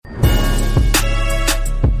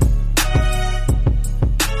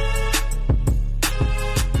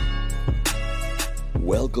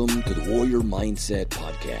Welcome to the Warrior Mindset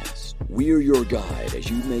Podcast. We're your guide as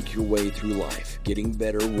you make your way through life, getting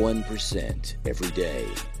better 1% every day.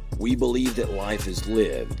 We believe that life is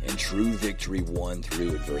lived and true victory won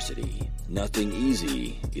through adversity. Nothing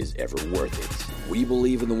easy is ever worth it. We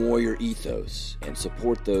believe in the warrior ethos and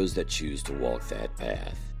support those that choose to walk that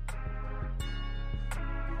path.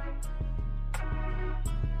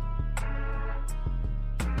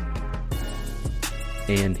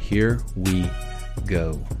 And here we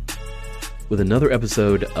go with another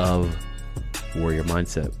episode of Warrior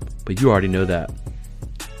Mindset. But you already know that.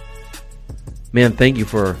 Man, thank you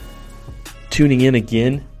for tuning in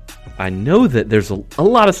again. I know that there's a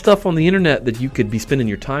lot of stuff on the internet that you could be spending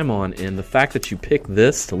your time on, and the fact that you pick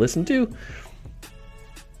this to listen to,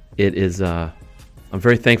 it is, I'm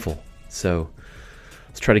very thankful. So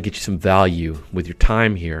let's try to get you some value with your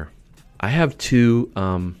time here. I have two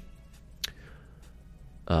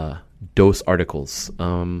dose articles.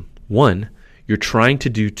 One, you're trying to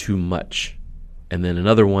do too much. And then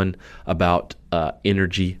another one about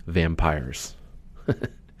energy vampires.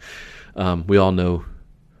 We all know,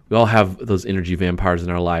 we all have those energy vampires in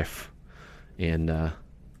our life. And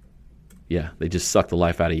they just suck the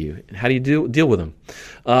life out of you. And how do you deal with them?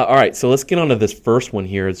 All right, so let's get on to this first one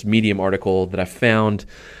here. It's a Medium article that I found,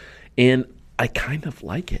 and I kind of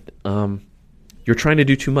like it. You're trying to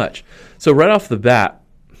do too much. So right off the bat,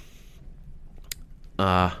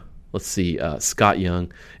 let's see, Scott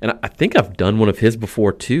Young, and I think I've done one of his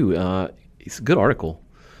before too. He's a good article.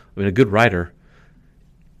 I mean, a good writer.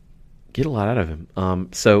 Get a lot out of him. All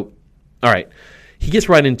right, he gets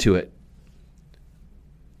right into it.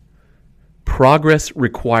 Progress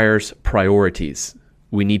requires priorities.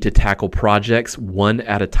 We need to tackle projects one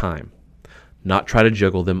at a time, not try to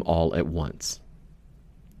juggle them all at once.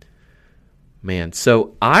 Man,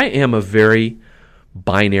 so I am a very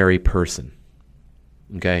binary person.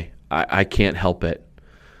 Okay, I can't help it.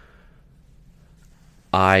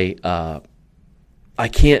 I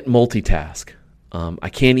can't multitask. I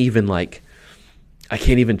can't even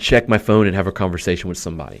check my phone and have a conversation with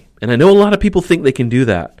somebody. And I know a lot of people think they can do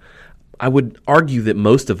that. I would argue that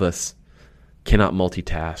most of us cannot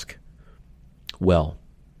multitask well.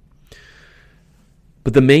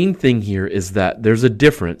 But the main thing here is that there's a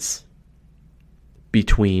difference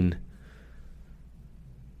between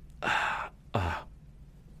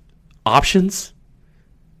options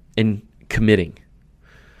and committing,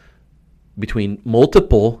 between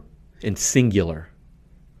multiple and singular.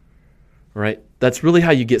 Right? That's really how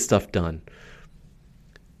you get stuff done.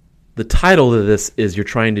 The title of this is You're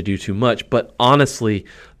Trying to Do Too Much, but honestly,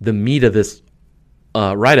 the meat of this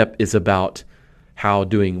write-up is about how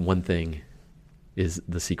doing one thing is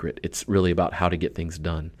the secret. It's really about how to get things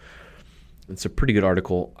done. It's a pretty good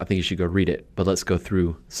article. I think you should go read it, but let's go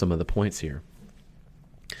through some of the points here.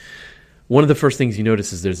 One of the first things you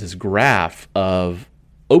notice is there's this graph of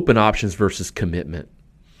open options versus commitment.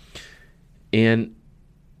 And,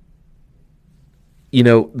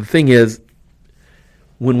 the thing is,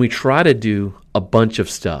 when we try to do a bunch of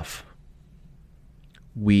stuff,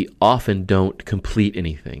 we often don't complete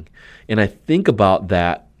anything. And I think about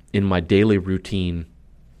that in my daily routine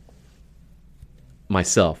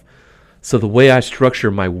myself. So the way I structure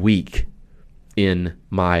my week in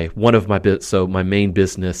my main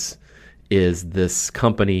business is this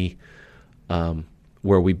company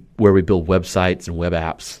where we build websites and web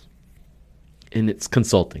apps, and it's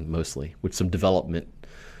consulting mostly with some development,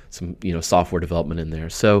 some software development in there.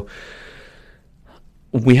 So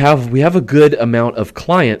we have a good amount of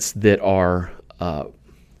clients that are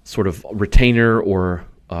sort of retainer or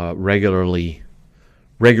regularly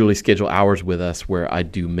schedule hours with us where I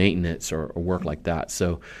do maintenance or work like that.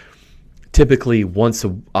 So typically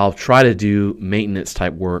I'll try to do maintenance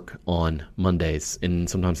type work on Mondays, and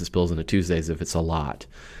sometimes it spills into Tuesdays if it's a lot.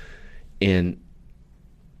 And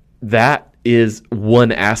that is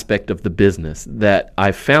one aspect of the business that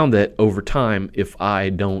I've found that over time, if I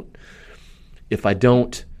don't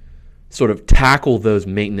sort of tackle those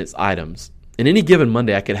maintenance items, in any given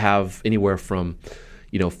Monday I could have anywhere from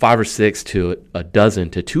 5 or 6 to a dozen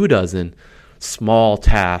to 2 dozen small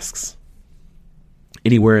tasks,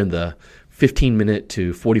 anywhere in the 15-minute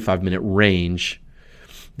to 45-minute range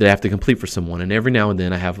that I have to complete for someone. And every now and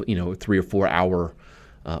then I have, a 3 or 4 hour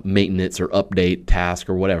maintenance or update task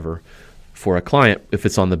or whatever for a client if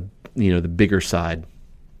it's on the, the bigger side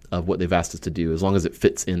of what they've asked us to do, as long as it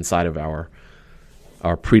fits inside of our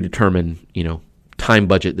predetermined, time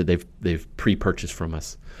budget that they've pre-purchased from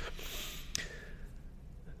us.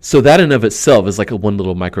 So that in of itself is like a one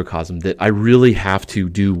little microcosm that I really have to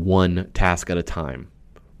do one task at a time,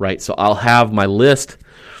 right? So I'll have my list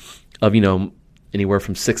of, anywhere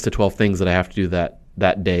from 6 to 12 things that I have to do that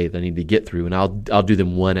day that I need to get through, and I'll do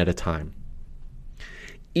them one at a time.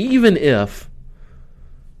 Even if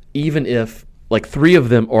like 3 of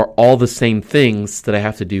them are all the same things that I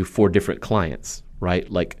have to do for different clients, right?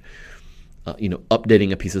 Like,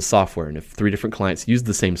 updating a piece of software. And if 3 different clients use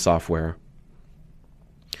the same software,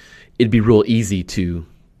 it'd be real easy to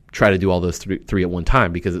try to do all those three at one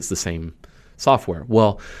time because it's the same software.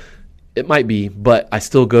 Well, it might be, but I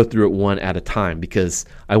still go through it one at a time because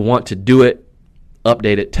I want to do it,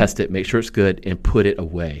 update it, test it, make sure it's good, and put it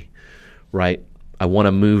away, right? I want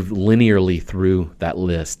to move linearly through that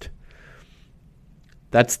list.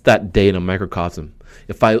 That's that day in a microcosm.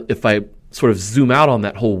 If I sort of zoom out on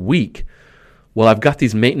that whole week, well, I've got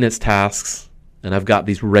these maintenance tasks and I've got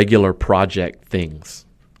these regular project things,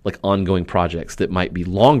 like ongoing projects that might be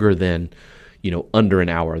longer than, under an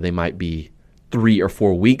hour. They might be 3 or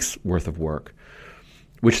 4 weeks worth of work,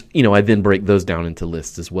 which, I then break those down into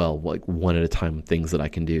lists as well, like one at a time, things that I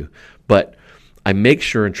can do. But I make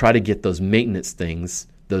sure and try to get those maintenance things,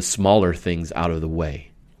 those smaller things out of the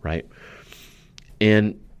way, right?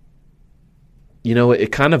 And,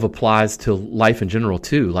 it kind of applies to life in general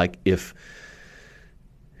too. Like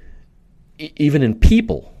even in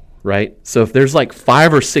people, right? So if there's like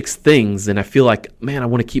 5 or 6 things and I feel like, man, I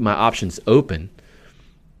want to keep my options open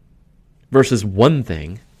versus one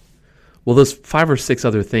thing, well, those 5 or 6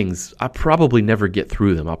 other things, I probably never get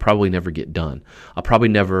through them. I'll probably never get done. I'll probably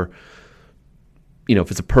never,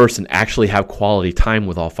 if it's a person, actually have quality time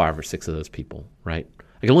with all 5 or 6 of those people, right?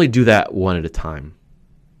 I can only do that one at a time.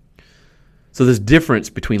 So this difference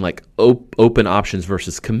between like open options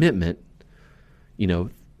versus commitment,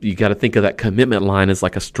 you got to think of that commitment line as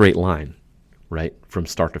like a straight line, right? From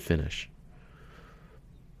start to finish.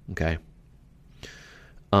 Okay.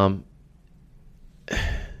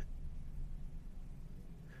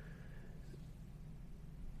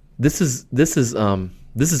 This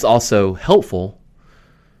is also helpful.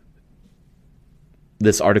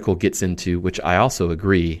 This article gets into, which I also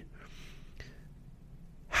agree.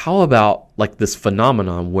 How about like this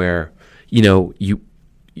phenomenon where,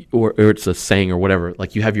 or it's a saying or whatever,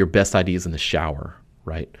 like you have your best ideas in the shower,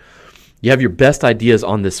 right? You have your best ideas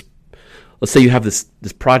on this. Let's say you have this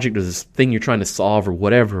project or this thing you're trying to solve or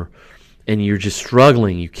whatever, and you're just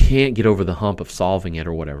struggling. You can't get over the hump of solving it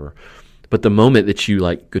or whatever. But the moment that you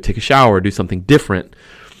like go take a shower or do something different,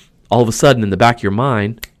 all of a sudden in the back of your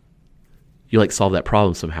mind, you like solve that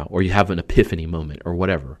problem somehow, or you have an epiphany moment or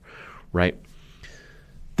whatever, right?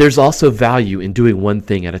 There's also value in doing one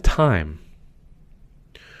thing at a time,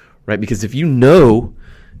 right? Because if you know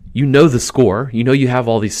the score, you have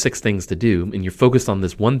all these 6 things to do, and you're focused on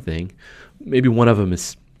this one thing, maybe one of them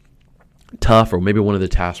is tough, or maybe one of the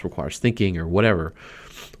tasks requires thinking or whatever.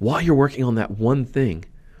 While you're working on that one thing,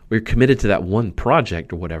 or you're committed to that one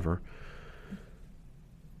project or whatever,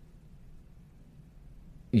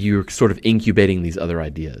 you're sort of incubating these other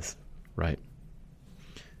ideas, right?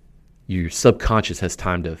 Your subconscious has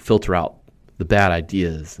time to filter out the bad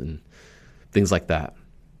ideas and things like that.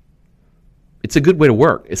 It's a good way to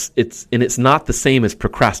work. It's not the same as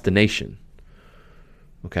procrastination.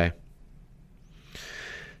 Okay?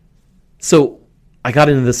 So I got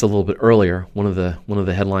into this a little bit earlier. One of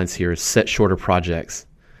the headlines here is set shorter projects.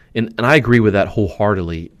 And I agree with that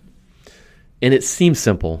wholeheartedly. And it seems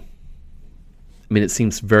simple. I mean, it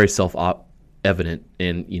seems very self-evident,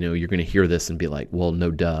 and you're going to hear this and be like, well,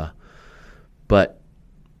 no duh. But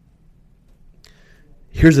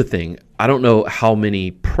here's the thing. I don't know how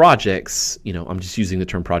many projects, I'm just using the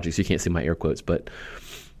term projects. You can't see my air quotes, but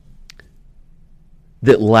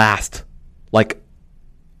that last like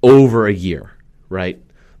over a year, right?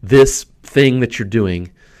 This thing that you're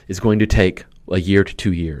doing is going to take a year to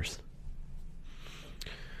 2 years.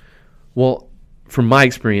 Well, from my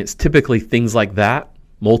experience, typically things like that,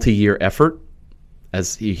 multi-year effort,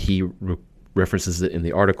 as he references it in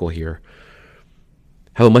the article here,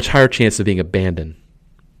 have a much higher chance of being abandoned.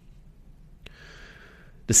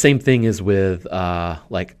 The same thing is with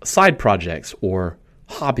like side projects or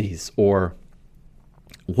hobbies or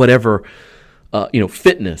whatever,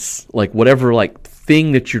 fitness, like whatever like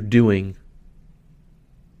thing that you're doing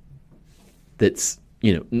that's,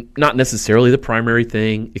 not necessarily the primary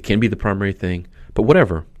thing. It can be the primary thing, but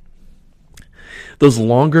whatever. Those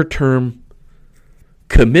longer term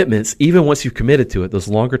commitments, even once you've committed to it, those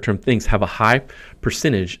longer term things have a high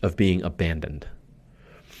percentage of being abandoned.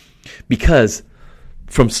 Because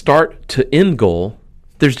from start to end goal,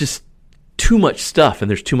 there's just too much stuff and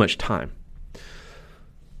there's too much time.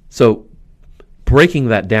 So breaking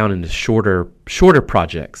that down into shorter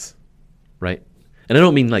projects, right? And I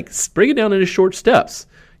don't mean like break it down into short steps.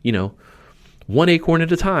 1 acorn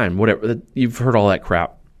at a time, whatever. You've heard all that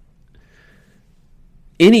crap.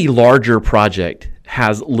 Any larger project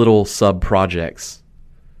has little sub-projects,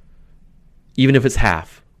 even if it's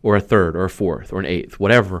half or a third or a fourth or an eighth,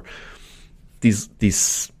 whatever.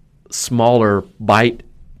 These smaller bite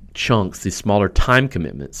chunks, these smaller time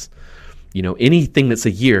commitments. Anything that's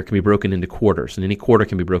a year can be broken into quarters, and any quarter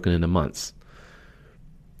can be broken into months.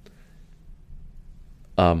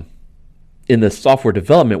 In the software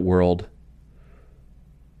development world,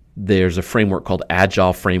 there's a framework called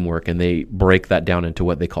Agile Framework, and they break that down into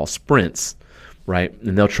what they call sprints, right?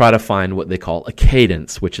 And they'll try to find what they call a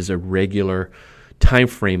cadence, which is a regular time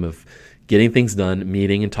frame of getting things done,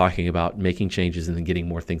 meeting and talking about, making changes, and then getting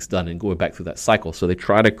more things done and going back through that cycle. So they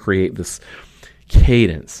try to create this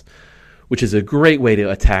cadence, which is a great way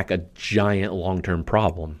to attack a giant long-term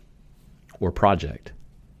problem or project.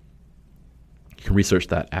 You can research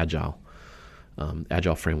that Agile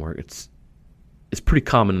Framework. It's pretty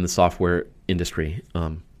common in the software industry.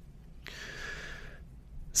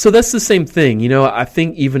 So that's the same thing. I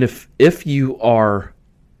think even if you are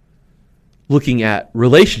looking at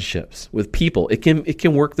relationships with people, it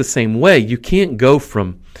can work the same way. You can't go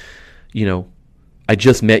from, I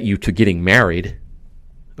just met you to getting married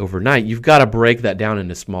overnight. You've got to break that down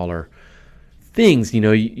into smaller things.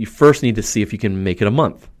 You first need to see if you can make it a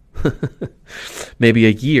month. Maybe a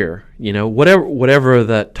year, whatever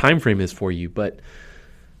that time frame is for you. But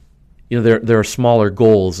there are smaller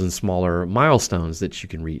goals and smaller milestones that you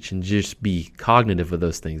can reach, and just be cognitive of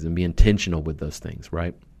those things and be intentional with those things,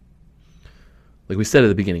 right? Like we said at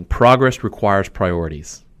the beginning, progress requires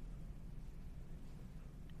priorities,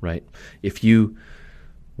 right? If you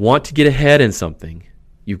want to get ahead in something,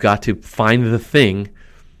 you've got to find the thing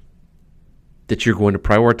that you're going to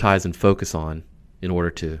prioritize and focus on in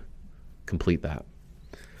order to complete that.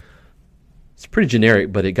 It's pretty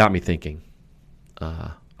generic, but it got me thinking.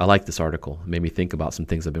 I like this article. It made me think about some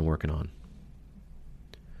things I've been working on.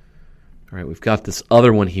 All right, we've got this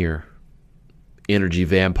other one here. Energy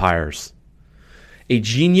vampires. A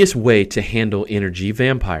genius way to handle energy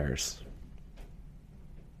vampires.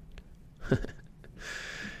 Talk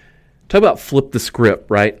about flip the script,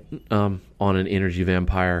 right? On an energy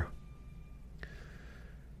vampire.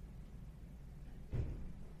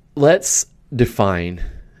 Let's define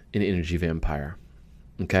an energy vampire,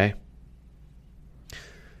 okay?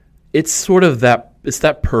 It's sort of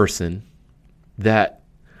that person that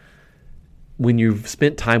when you've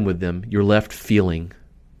spent time with them, you're left feeling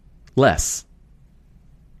less.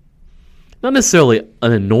 Not necessarily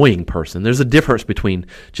an annoying person. There's a difference between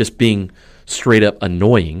just being straight up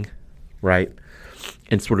annoying, right,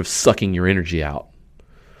 and sort of sucking your energy out.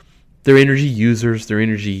 They're energy users, they're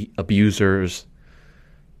energy abusers.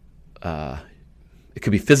 It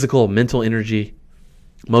could be physical, mental energy.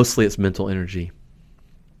 Mostly it's mental energy.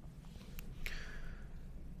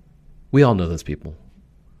 We all know those people.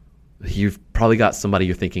 You've probably got somebody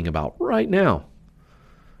you're thinking about right now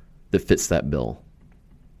that fits that bill.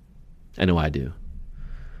 I know I do.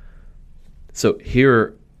 So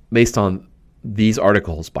here, based on these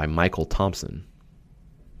articles by Michael Thompson,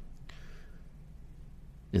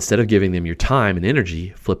 instead of giving them your time and energy,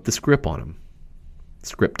 flip the script on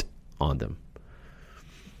them.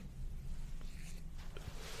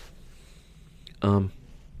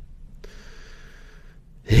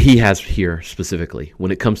 He has here specifically,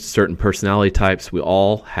 when it comes to certain personality types, we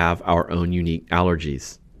all have our own unique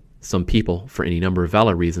allergies. Some people, for any number of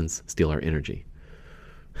valid reasons, steal our energy.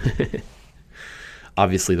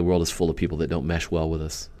 Obviously, the world is full of people that don't mesh well with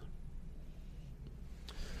us.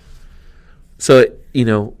 So,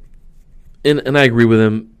 and I agree with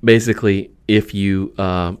him. Basically, if you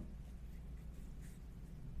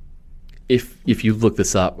if you look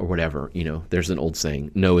this up or whatever, there's an old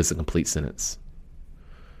saying, no is a complete sentence.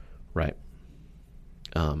 Right.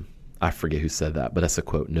 I forget who said that, but that's a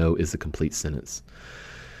quote. No is a complete sentence.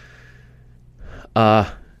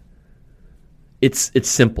 It's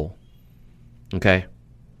simple. Okay.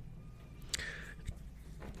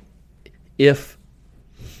 If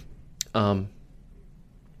a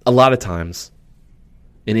lot of times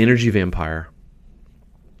an energy vampire,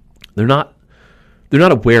 they're not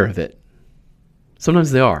aware of it.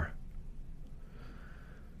 Sometimes they are.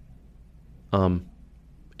 And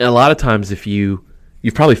a lot of times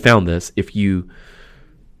you've probably found this, if you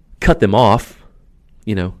cut them off,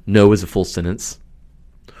 no is a full sentence,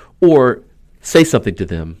 or say something to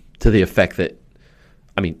them to the effect that,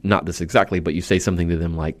 not this exactly, but you say something to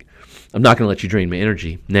them like, I'm not going to let you drain my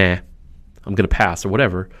energy. Nah, I'm going to pass, or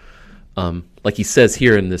whatever. Like he says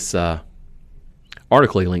here in this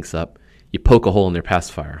article he links up, you poke a hole in their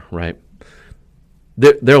pacifier, right?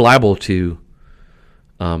 They're liable to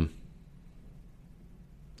they're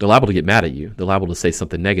liable to get mad at you. They're liable to say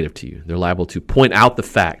something negative to you. They're liable to point out the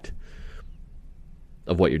fact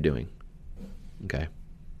of what you're doing. Okay.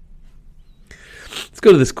 Let's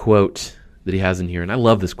go to this quote that he has in here. And I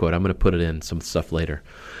love this quote. I'm going to put it in some stuff later.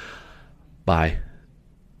 By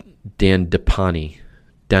Dandapani.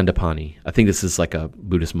 I think this is like a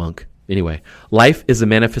Buddhist monk. Anyway, life is a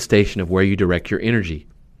manifestation of where you direct your energy.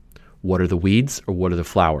 What are the weeds or what are the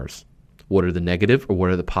flowers? What are the negative or what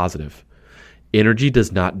are the positive? Energy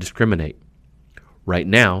does not discriminate. Right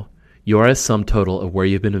now, you are a sum total of where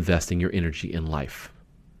you've been investing your energy in life.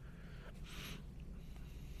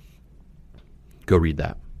 Go read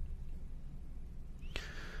that.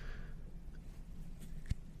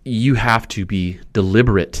 You have to be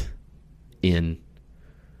deliberate in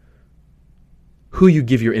who you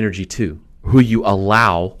give your energy to, who you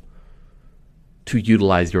allow to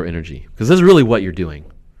utilize your energy, because that's really what you're doing.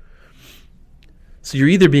 So you're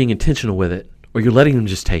either being intentional with it or you're letting them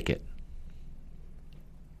just take it.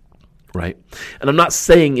 Right? And I'm not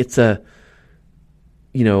saying it's a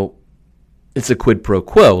quid pro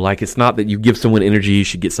quo. Like, it's not that you give someone energy, you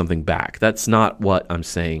should get something back. That's not what I'm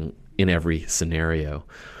saying in every scenario.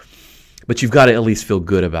 But you've got to at least feel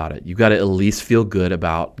good about it. You've got to at least feel good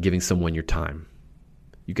about giving someone your time.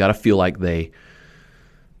 You've got to feel like they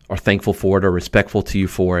are thankful for it or respectful to you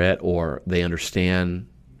for it, or they understand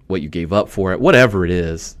what you gave up for it, whatever it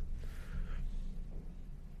is.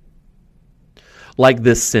 Like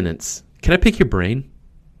this sentence, can I pick your brain?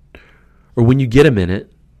 Or when you get a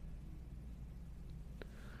minute,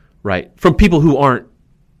 right? From people who aren't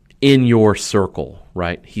in your circle,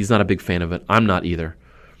 right? He's not a big fan of it. I'm not either.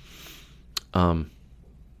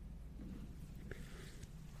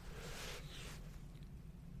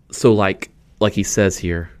 So like he says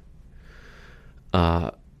here,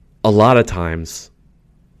 a lot of times,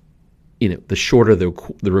 the shorter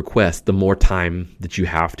the request, the more time that you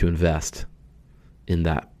have to invest in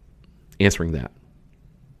that, answering that.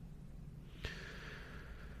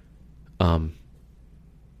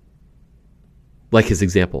 Like his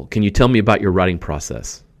example, can you tell me about your writing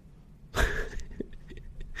process?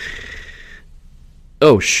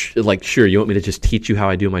 Oh, sure, you want me to just teach you how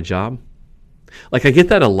I do my job? Like, I get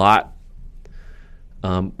that a lot.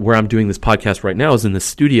 Where I'm doing this podcast right now is in the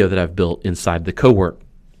studio that I've built inside the CoWork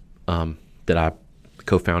that I'm the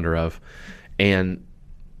co-founder of. And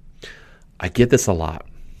I get this a lot,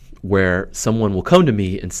 where someone will come to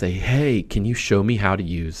me and say, hey, can you show me how to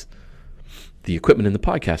use the equipment in the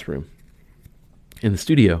podcast room, in the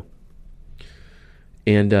studio?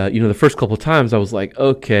 And, the first couple of times I was like,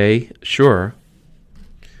 okay, sure.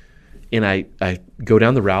 And I go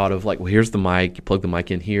down the route of like, well, here's the mic. You plug the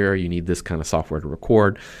mic in here. You need this kind of software to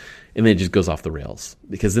record. And then it just goes off the rails,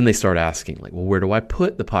 because then they start asking like, well, where do I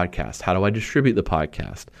put the podcast? How do I distribute the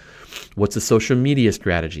podcast? What's the social media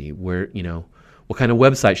strategy? Where, what kind of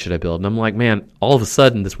website should I build? And I'm like, man, all of a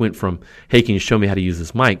sudden this went from, hey, can you show me how to use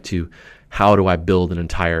this mic, to how do I build an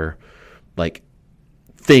entire like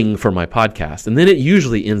thing for my podcast? And then it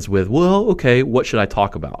usually ends with, well, okay, what should I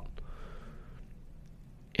talk about?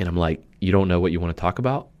 And I'm like, you don't know what you want to talk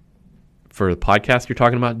about for the podcast you're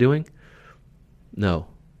talking about doing? No.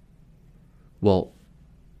 Well,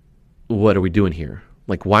 what are we doing here?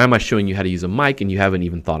 Like, why am I showing you how to use a mic and you haven't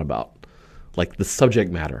even thought about like the subject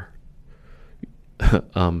matter?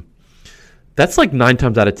 That's like 9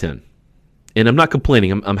 times out of 10. And I'm not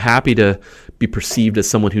complaining. I'm happy to be perceived as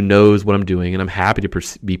someone who knows what I'm doing, and I'm happy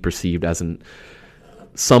to be perceived as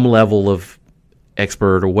some level of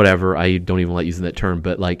expert or whatever. I don't even like using that term,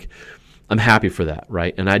 but like, I'm happy for that,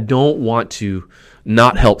 right? And I don't want to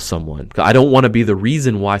not help someone. I don't want to be the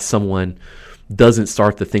reason why someone doesn't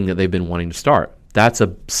start the thing that they've been wanting to start. That's a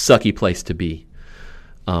sucky place to be.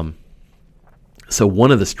 So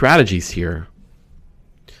one of the strategies here,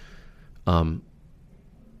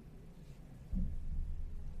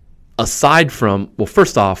 aside from, well,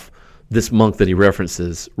 first off, this monk that he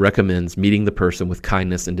references recommends meeting the person with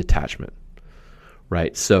kindness and detachment,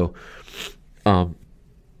 right? So the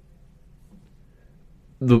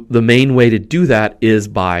main way to do that is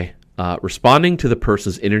by responding to the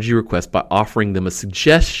person's energy request by offering them a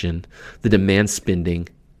suggestion that demands spending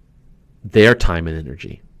their time and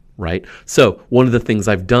energy, right? So one of the things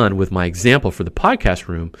I've done with my example for the podcast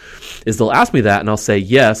room is they'll ask me that, and I'll say,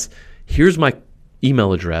 yes, here's my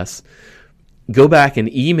email address. Go back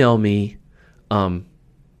and email me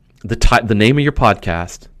the name of your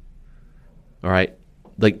podcast. All right,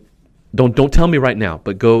 like don't tell me right now,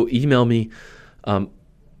 but go email me.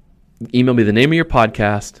 Email me the name of your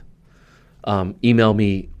podcast. Email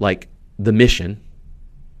me like the mission.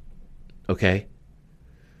 Okay.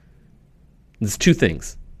 There's two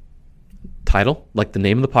things. Title, like the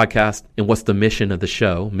name of the podcast, and what's the mission of the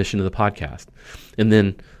show, mission of the podcast. And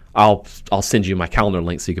then I'll send you my calendar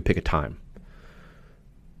link so you can pick a time.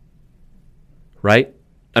 Right?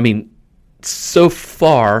 I mean, so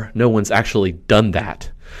far, no one's actually done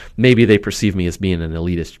that. Maybe they perceive me as being an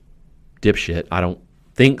elitist dipshit. I don't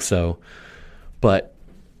think so. But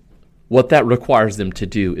what that requires them to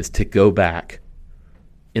do is to go back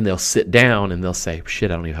and they'll sit down and they'll say,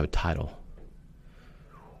 shit, I don't even have a title.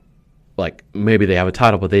 Like maybe they have a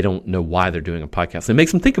title, but they don't know why they're doing a podcast. It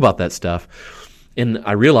makes them think about that stuff. And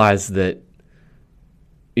I realized that,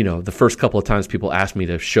 you know, the first couple of times people ask me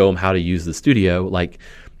to show them how to use the studio, like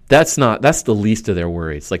that's the least of their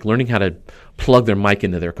worries. Like learning how to plug their mic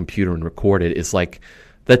into their computer and record it is like,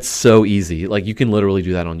 that's so easy. Like you can literally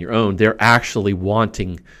do that on your own. They're actually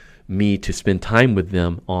wanting me to spend time with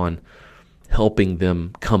them on helping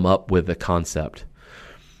them come up with a concept.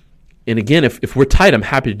 And again, if we're tight, I'm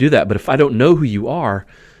happy to do that. But if I don't know who you are,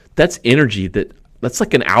 that's energy that's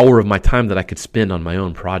like an hour of my time that I could spend on my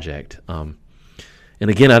own project. And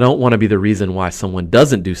again, I don't want to be the reason why someone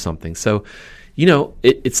doesn't do something. So, you know,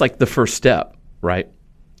 it's like the first step, right?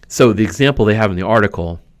 So the example they have in the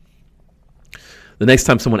article, the next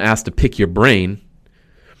time someone asks to pick your brain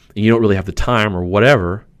and you don't really have the time or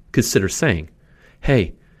whatever, consider saying,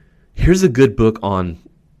 hey, here's a good book on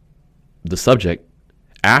the subject.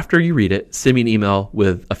 After you read it, send me an email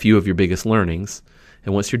with a few of your biggest learnings,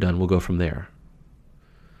 and once you're done, we'll go from there.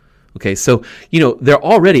 Okay, so, you know, they're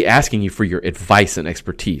already asking you for your advice and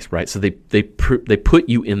expertise, right? So they put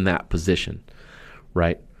you in that position,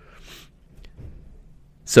 right?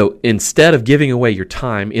 So instead of giving away your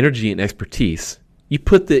time, energy, and expertise, you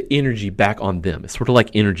put the energy back on them. It's sort of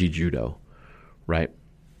like energy judo, right?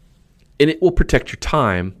 And it will protect your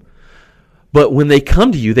time, but when they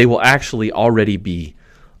come to you, they will actually already be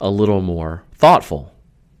a little more thoughtful,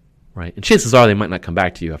 right? And chances are they might not come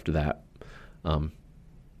back to you after that,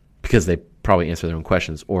 because they probably answer their own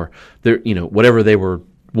questions, or they're, you know, whatever they were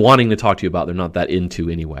wanting to talk to you about, they're not that into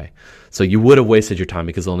anyway. So you would have wasted your time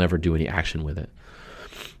because they'll never do any action with it.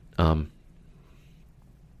 I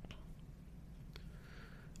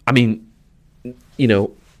mean, you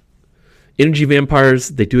know, energy vampires,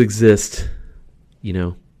 they do exist, you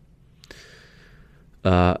know.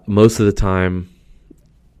 Most of the time,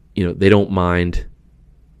 you know, they don't mind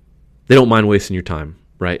wasting your time,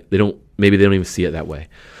 right? Maybe they don't even see it that way.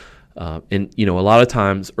 And, you know, a lot of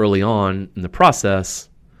times early on in the process,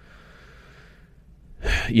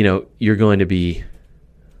 you know, you're going to be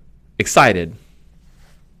excited,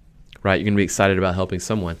 right? You're going to be excited about helping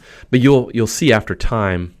someone, but you'll see after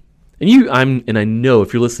time, and I know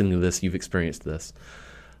if you're listening to this, you've experienced this.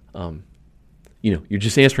 You know, you're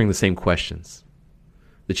just answering the same questions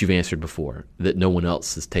that you've answered before, that no one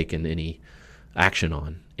else has taken any action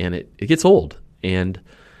on. And it gets old. And,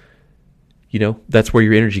 you know, that's where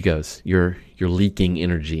your energy goes. You're leaking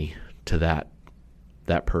energy to that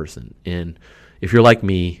person. And if you're like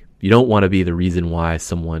me, you don't want to be the reason why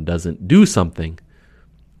someone doesn't do something.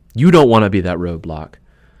 You don't want to be that roadblock,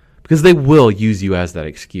 because they will use you as that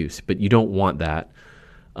excuse, but you don't want that.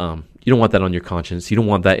 You don't want that on your conscience. You don't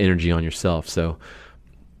want that energy on yourself. So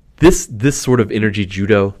this sort of energy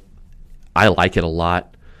judo, I like it a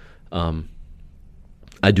lot.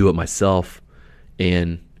 I do it myself.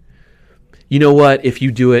 And you know what? If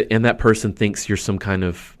you do it and that person thinks you're some kind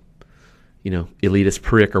of, you know, elitist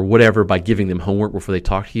prick or whatever by giving them homework before they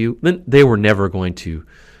talk to you, then they were never going to,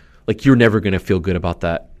 like, you're never going to feel good about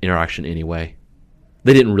that interaction anyway.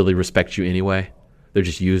 They didn't really respect you anyway. They're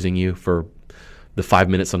just using you for the 5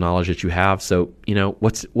 minutes of knowledge that you have. So, you know,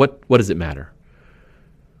 what does it matter?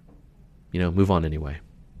 You know, move on anyway.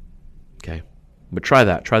 Okay. But try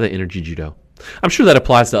the energy judo. I'm sure that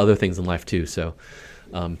applies to other things in life too. So,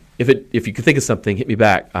 if you can think of something, hit me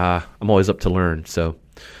back. I'm always up to learn. So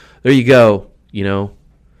there you go. You know,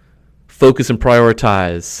 focus and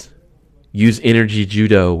prioritize. Use energy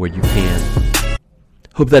judo where you can.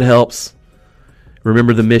 Hope that helps.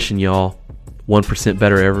 Remember the mission, y'all. 1%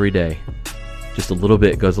 better every day. Just a little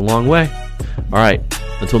bit goes a long way. All right.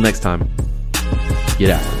 Until next time.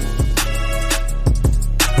 Get out.